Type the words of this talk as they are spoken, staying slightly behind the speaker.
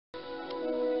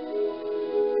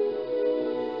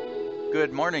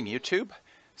Good morning, YouTube.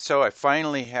 So I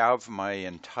finally have my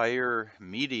entire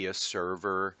media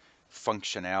server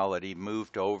functionality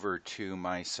moved over to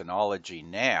my Synology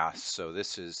NAS. So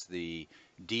this is the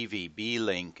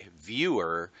DvbLink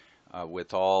viewer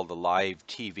with all the live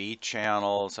TV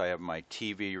channels. I have my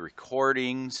TV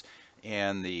recordings,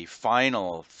 and the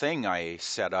final thing I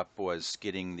set up was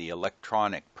getting the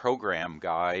electronic program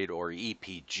guide, or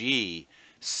EPG,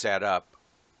 set up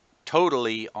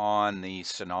totally on the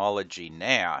Synology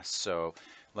NAS. So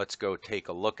let's go take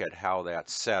a look at how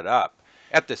that's set up.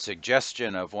 At the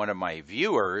suggestion of one of my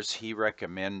viewers, he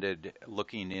recommended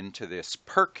looking into this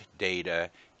PercData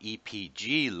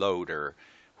EPG loader,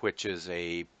 which is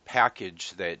a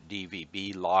package that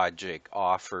DvbLogic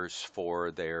offers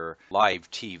for their live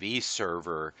TV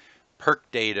server.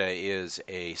 PercData is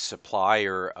a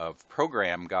supplier of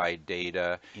program guide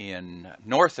data in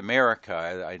North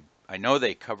America. I know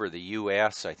they cover the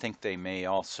US. I think they may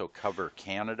also cover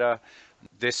Canada.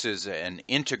 This is an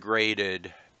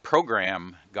integrated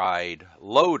program guide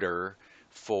loader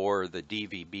for the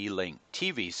DvbLink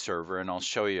TV server, and I'll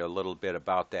show you a little bit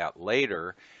about that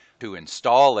later. To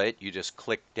install it, you just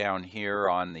click down here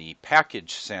on the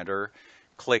Package Center,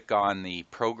 click on the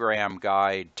Program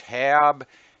Guide tab,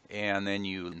 and then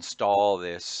you install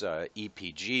this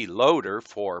EPG loader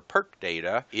for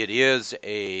PercData. It is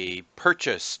a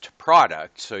purchased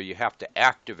product, so you have to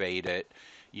activate it.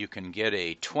 You can get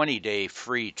a 20-day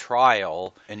free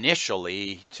trial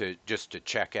initially just to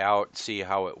check out, see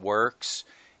how it works.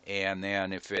 And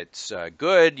then if it's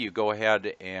good, you go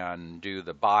ahead and do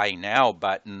the Buy Now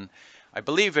button. I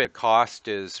believe the cost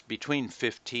is between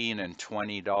 $15 and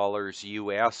 $20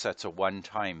 US. That's a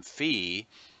one-time fee.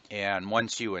 And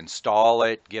once you install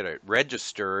it, get it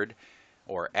registered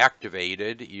or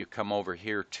activated, you come over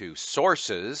here to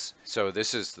Sources. So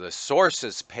this is the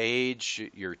Sources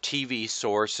page, your TV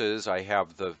sources. I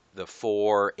have the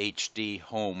 4 HD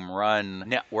Home Run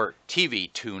Network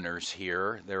TV tuners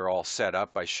here. They're all set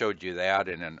up. I showed you that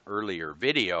in an earlier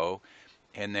video.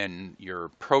 And then your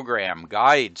program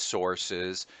guide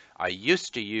sources. I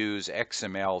used to use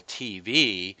XML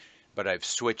TV, but I've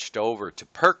switched over to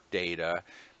PercData.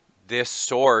 This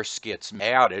source gets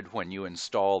added when you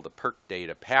install the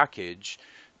PercData package.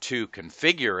 To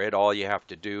configure it, all you have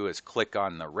to do is click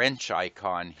on the wrench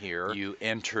icon here. You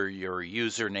enter your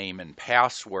username and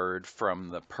password from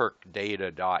the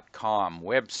PercData.com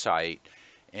website,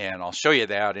 and I'll show you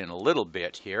that in a little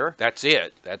bit here. That's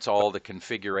it. That's all the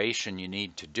configuration you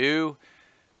need to do.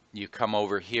 You come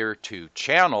over here to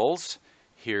Channels.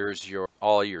 Here's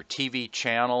all your TV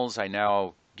channels. I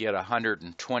now get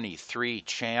 123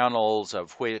 channels,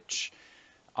 of which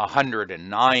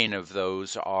 109 of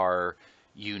those are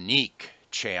unique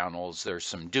channels. There's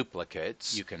some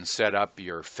duplicates. You can set up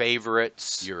your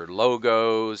favorites, your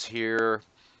logos here,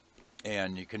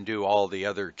 and you can do all the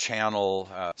other channel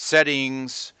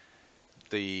settings.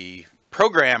 The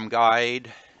program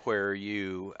guide, where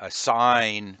you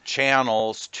assign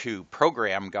channels to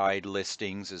program guide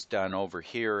listings, is done over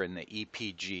here in the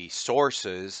EPG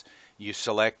sources. You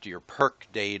select your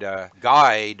PercData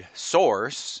guide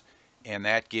source, and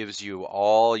that gives you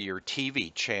all your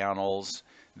TV channels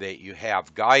that you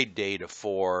have guide data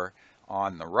for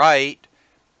on the right,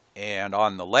 and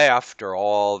on the left are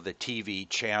all the TV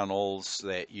channels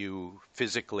that you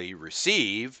physically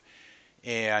receive.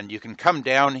 And you can come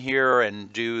down here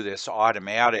and do this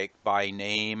automatic by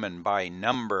name and by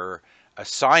number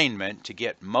assignment to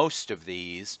get most of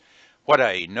these. What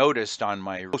I noticed on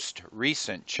my most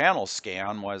recent channel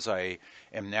scan was I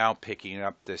am now picking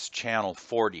up this channel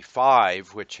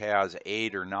 45, which has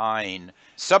 8 or 9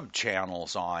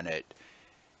 sub-channels on it.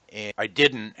 And I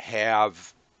didn't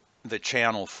have the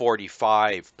channel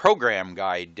 45 program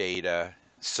guide data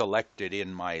selected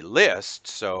in my list,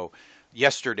 so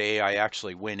yesterday I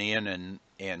actually went in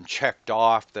and checked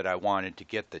off that I wanted to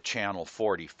get the channel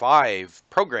 45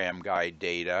 program guide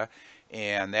data,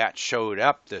 and that showed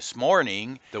up this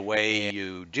morning. The way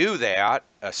you do that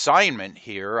assignment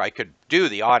here, I could do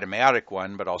the automatic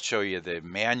one, but I'll show you the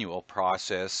manual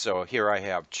process. So here I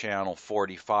have channel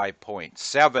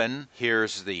 45.7.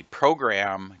 Here's the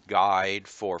program guide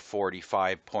for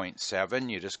 45.7.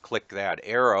 You just click that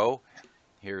arrow.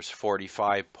 Here's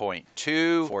 45.2,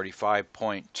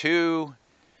 45.2.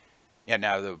 And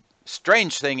now the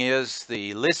strange thing is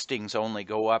the listings only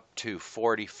go up to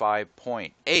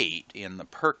 45.8 in the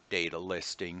PercData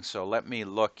listing. So let me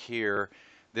look here.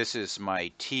 This is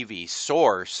my TV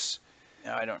source.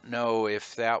 I don't know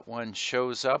if that one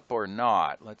shows up or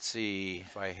not. Let's see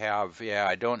if I have. Yeah,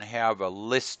 I don't have a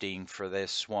listing for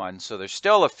this one. So there's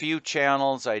still a few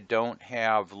channels I don't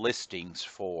have listings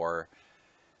for.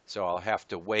 So I'll have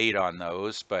to wait on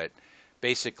those, but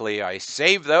basically I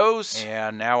save those,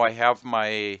 and now I have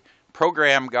my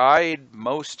program guide.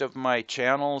 Most of my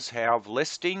channels have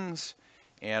listings,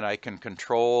 and I can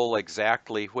control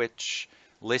exactly which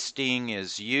listing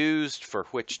is used for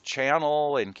which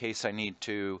channel in case I need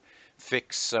to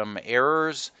fix some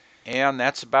errors. And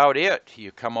that's about it.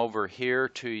 You come over here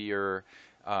to your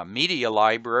media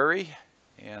library,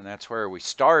 and that's where we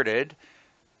started.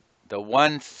 The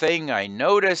one thing I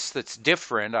noticed that's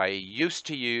different, I used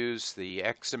to use the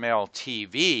XML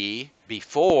TV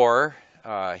before.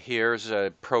 Here's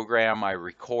a program I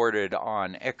recorded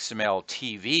on XML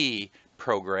TV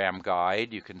program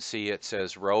guide. You can see it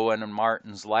says Rowan and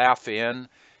Martin's Laugh-In.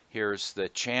 Here's the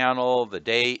channel, the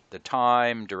date, the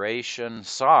time, duration,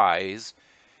 size.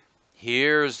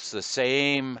 Here's the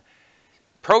same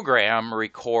program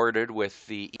recorded with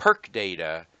the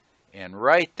PercData. And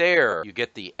right there, you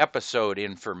get the episode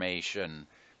information.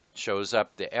 Shows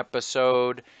up the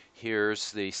episode.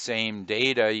 Here's the same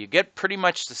data. You get pretty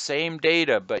much the same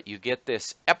data, but you get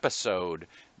this episode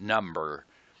number.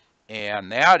 And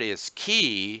that is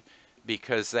key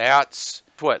because that's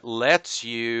what lets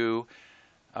you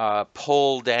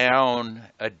pull down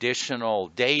additional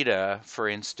data. For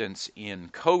instance, in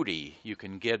Kodi, you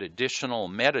can get additional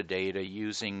metadata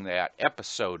using that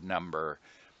episode number.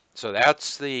 So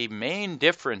that's the main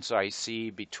difference I see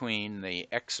between the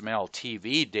XML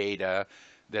TV data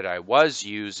that I was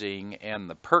using and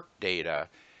the PercData.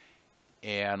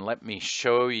 And let me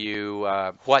show you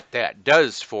what that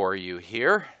does for you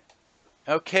here.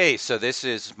 Okay, so this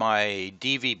is my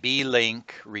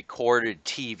DvbLink recorded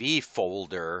TV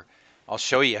folder. I'll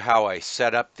show you how I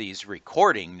set up these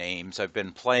recording names. I've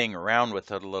been playing around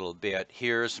with it a little bit.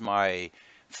 Here's my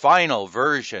final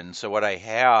version. So what I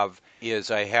have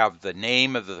is I have the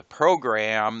name of the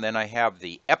program, then I have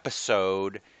the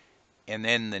episode, and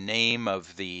then the name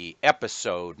of the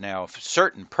episode. Now,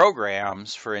 certain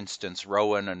programs, for instance,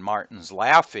 Rowan and Martin's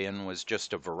Laugh-In was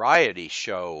just a variety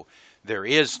show. There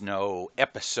is no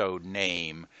episode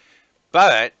name.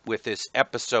 But with this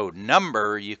episode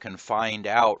number, you can find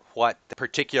out what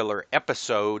particular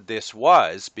episode this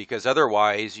was, because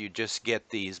otherwise you just get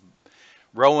these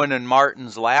Rowan and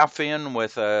Martin's Laugh-In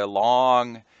with a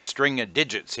long string of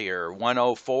digits here,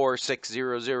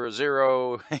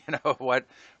 1046000.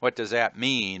 What does that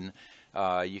mean?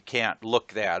 You can't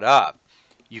look that up.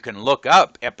 You can look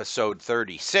up episode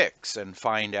 36 and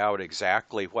find out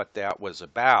exactly what that was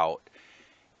about.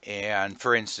 And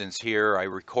for instance, here I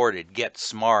recorded Get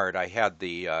Smart. I had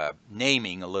the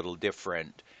naming a little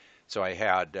different. So I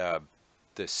had the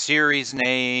series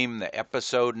name, the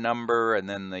episode number, and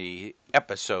then the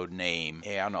episode name.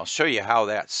 And I'll show you how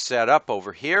that's set up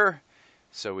over here.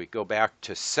 So we go back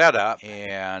to Setup,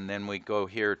 and then we go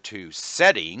here to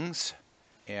Settings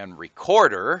and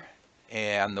Recorder.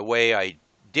 And the way I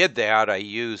did that, I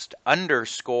used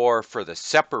underscore for the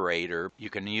separator.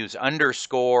 You can use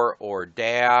underscore or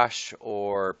dash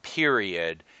or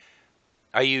period.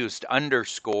 I used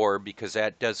underscore because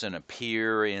that doesn't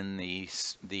appear in the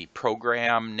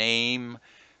program name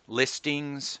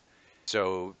listings.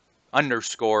 So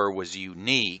underscore was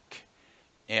unique,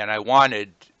 and I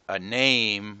wanted a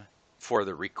name for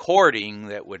the recording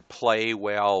that would play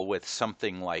well with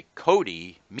something like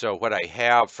Kodi. So what I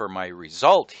have for my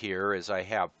result here is I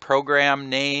have program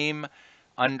name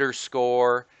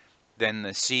underscore, then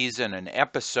the season and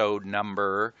episode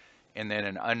number, and then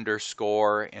an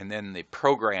underscore, and then the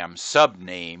program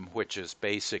subname, which is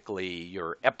basically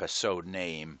your episode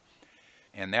name.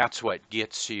 And that's what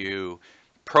gets you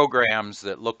programs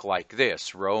that look like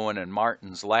this, Rowan and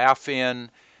Martin's Laugh-In,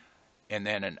 and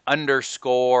then an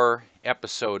underscore,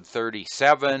 episode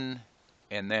 37,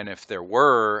 and then if there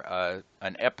were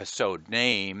an episode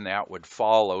name, that would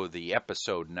follow the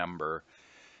episode number.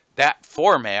 That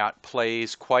format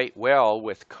plays quite well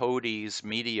with Kodi's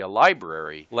media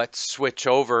library. Let's switch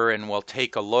over and we'll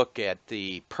take a look at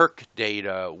the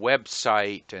PercData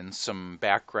website and some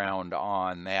background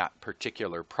on that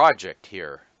particular project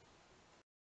here.